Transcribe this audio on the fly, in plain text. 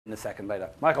in a second later.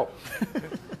 Michael.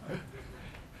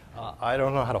 I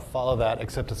don't know how to follow that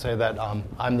except to say that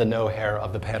I'm the no hair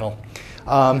of the panel.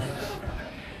 And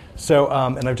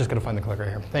I'm just going to find the clicker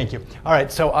here. Thank you. All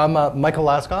right, so I'm Michael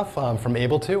Laskoff from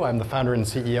AbilTo. I'm the founder and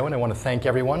CEO, and I want to thank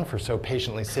everyone for so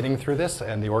patiently sitting through this,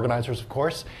 and the organizers, of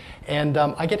course. And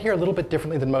I get here a little bit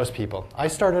differently than most people. I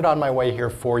started on my way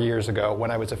here 4 years ago when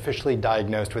I was officially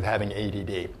diagnosed with having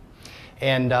ADD,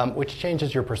 and which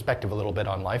changes your perspective a little bit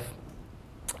on life.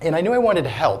 And I knew I wanted to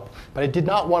help, but I did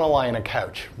not want to lie on a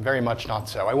couch, very much not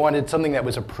so. I wanted something that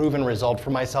was a proven result for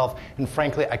myself, and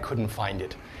frankly, I couldn't find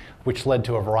it, which led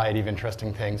to a variety of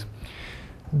interesting things.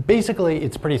 Basically,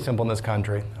 it's pretty simple in this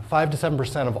country. 5 to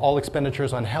 7% of all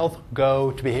expenditures on health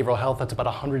go to behavioral health. That's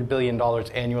about $100 billion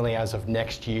annually as of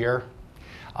next year.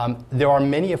 There are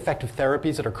many effective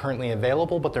therapies that are currently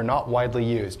available, but they're not widely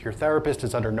used. Your therapist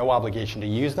is under no obligation to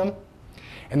use them.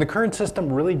 And the current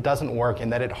system really doesn't work in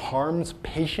that it harms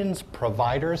patients,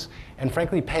 providers, and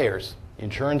frankly, payers,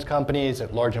 insurance companies,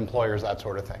 large employers, that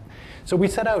sort of thing. So we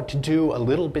set out to do a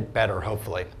little bit better,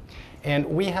 hopefully. And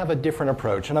we have a different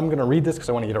approach. And I'm going to read this because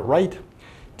I want to get it right.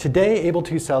 Today,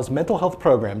 AbilTo sells mental health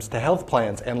programs to health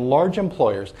plans and large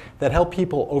employers that help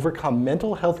people overcome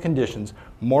mental health conditions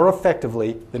more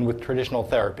effectively than with traditional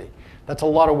therapy. That's a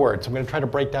lot of words. I'm going to try to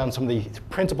break down some of the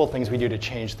principal things we do to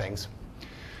change things.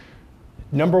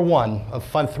 Number one of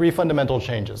three fundamental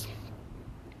changes.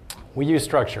 We use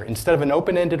structure. Instead of an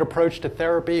open-ended approach to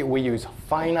therapy, we use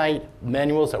finite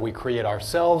manuals that we create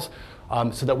ourselves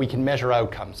so that we can measure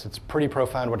outcomes. It's pretty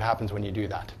profound what happens when you do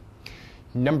that.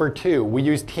 Number two, we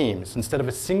use teams. Instead of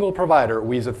a single provider,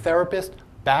 we use a therapist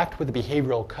backed with a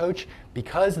behavioral coach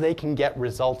because they can get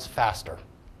results faster.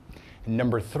 And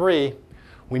number three,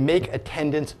 we make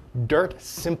attendance dirt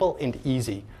simple and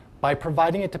easy by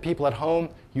providing it to people at home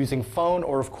using phone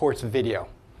or, of course, video.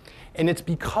 And it's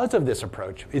because of this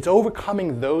approach, it's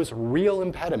overcoming those real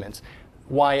impediments,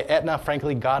 why Aetna,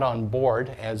 frankly, got on board,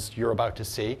 as you're about to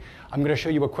see. I'm going to show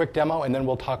you a quick demo, and then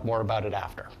we'll talk more about it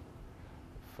after.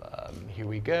 Here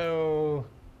we go.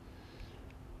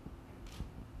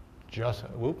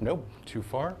 Nope, too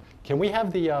far. Can we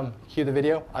have the, cue the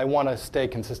video? I want to stay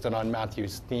consistent on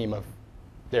Matthew's theme of,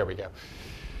 there we go.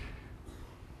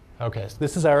 Okay, so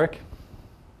this is Eric,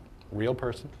 real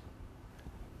person.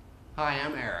 Hi,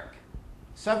 I'm Eric.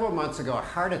 Several months ago, a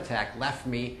heart attack left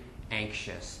me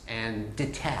anxious and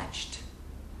detached.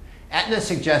 Aetna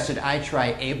suggested I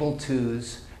try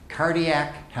AbilTo's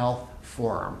Cardiac Health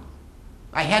Forum.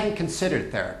 I hadn't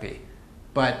considered therapy,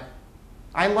 but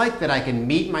I like that I can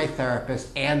meet my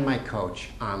therapist and my coach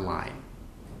online.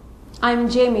 I'm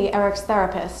Jamie, Eric's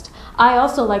therapist. I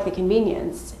also like the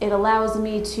convenience. It allows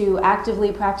me to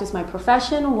actively practice my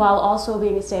profession while also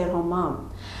being a stay-at-home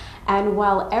mom. And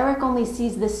while Eric only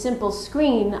sees this simple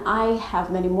screen, I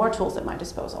have many more tools at my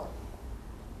disposal.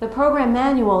 The program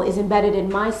manual is embedded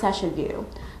in my session view,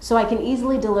 so I can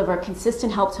easily deliver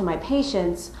consistent help to my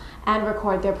patients and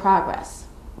record their progress.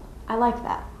 I like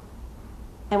that.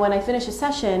 And when I finish a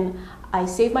session, I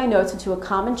save my notes into a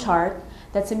common chart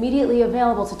that's immediately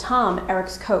available to Tom,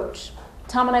 Eric's coach.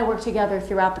 Tom and I work together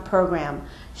throughout the program,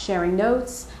 sharing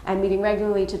notes and meeting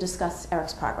regularly to discuss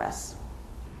Eric's progress.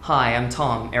 Hi, I'm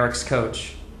Tom, Eric's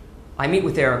coach. I meet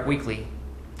with Eric weekly.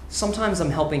 Sometimes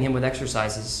I'm helping him with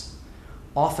exercises.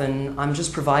 Often, I'm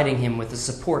just providing him with the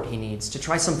support he needs to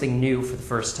try something new for the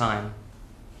first time.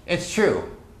 It's true.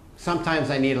 Sometimes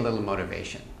I need a little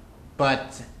motivation.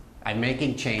 But I'm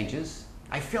making changes.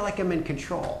 I feel like I'm in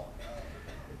control.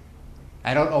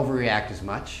 I don't overreact as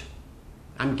much.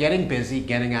 I'm getting busy,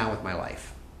 getting on with my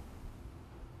life.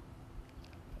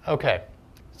 Okay,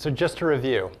 so just to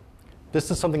review,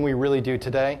 this is something we really do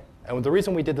today. And the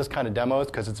reason we did this kind of demo is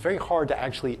because it's very hard to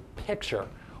actually picture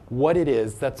what it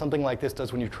is that something like this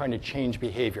does when you're trying to change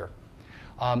behavior.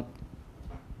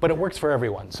 But it works for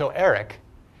everyone. So Eric,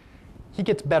 he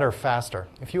gets better faster.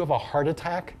 If you have a heart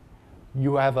attack,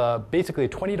 you have basically a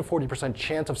 20 to 40%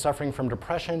 chance of suffering from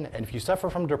depression, and if you suffer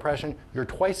from depression, you're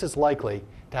twice as likely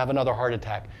to have another heart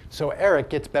attack. So Eric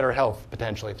gets better health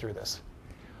potentially through this.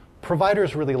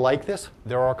 Providers really like this.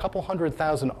 There are a couple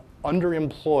 100,000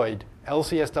 underemployed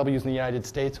LCSWs in the United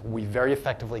States. We very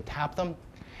effectively tap them.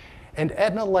 And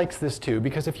Aetna likes this too,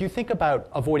 because if you think about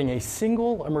avoiding a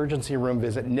single emergency room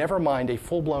visit, never mind a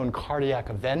full-blown cardiac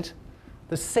event,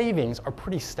 the savings are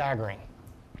pretty staggering.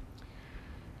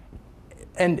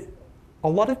 And a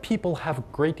lot of people have a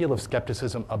great deal of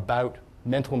skepticism about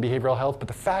mental and behavioral health, but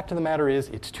the fact of the matter is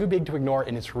it's too big to ignore,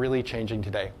 and it's really changing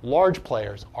today. Large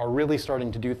players are really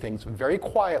starting to do things very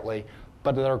quietly,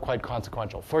 but that are quite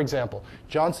consequential. For example,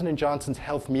 Johnson & Johnson's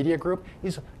Health Media Group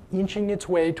is inching its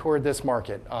way toward this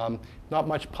market. Not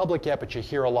much public yet, but you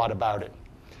hear a lot about it.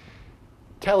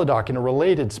 Teladoc, in a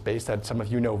related space that some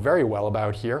of you know very well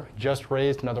about here, just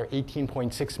raised another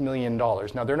 $18.6 million.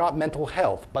 Now, they're not mental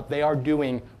health, but they are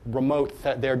doing remote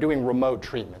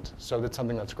treatment, so that's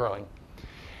something that's growing.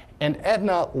 And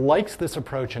Aetna likes this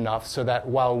approach enough so that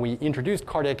while we introduced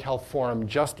Cardiac Health Forum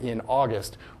just in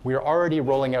August, we are already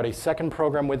rolling out a second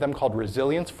program with them called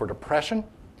Resilience for Depression,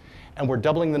 and we're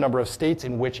doubling the number of states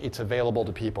in which it's available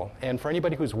to people. And for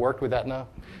anybody who's worked with Aetna,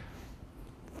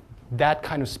 that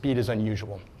kind of speed is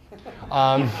unusual.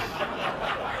 As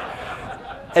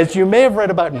you may have read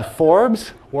about in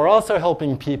Forbes, we're also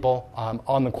helping people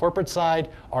on the corporate side.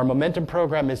 Our Momentum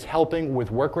program is helping with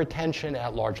work retention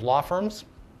at large law firms.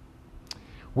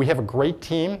 We have a great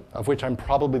team, of which I'm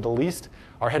probably the least.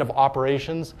 Our head of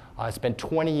operations spent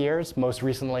 20 years, most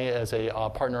recently as a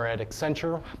partner at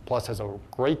Accenture, plus has a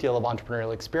great deal of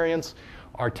entrepreneurial experience.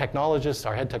 Our technologist,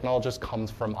 our head technologist,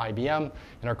 comes from IBM.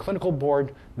 And our clinical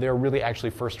board, they're really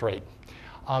actually first rate.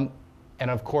 And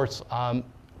of course,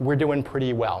 we're doing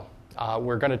pretty well.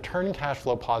 We're going to turn cash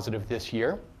flow positive this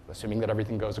year, assuming that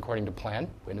everything goes according to plan,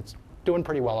 and it's doing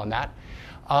pretty well on that.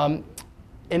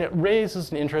 And it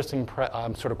raises an interesting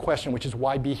sort of question, which is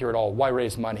why be here at all? Why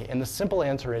raise money? And the simple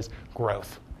answer is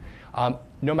growth.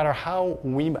 No matter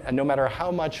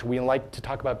how much we like to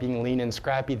talk about being lean and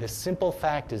scrappy, the simple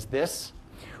fact is this: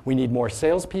 we need more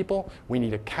salespeople, we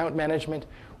need account management,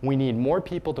 we need more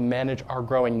people to manage our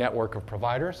growing network of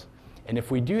providers. And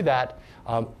if we do that,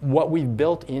 what we've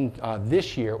built in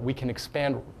this year, we can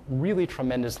expand really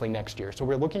tremendously next year. So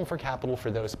we're looking for capital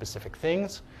for those specific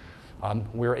things.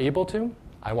 We're able to.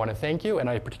 I want to thank you, and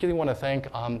I particularly want to thank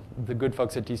the good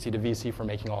folks at DC to VC for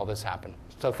making all this happen.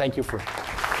 So thank you for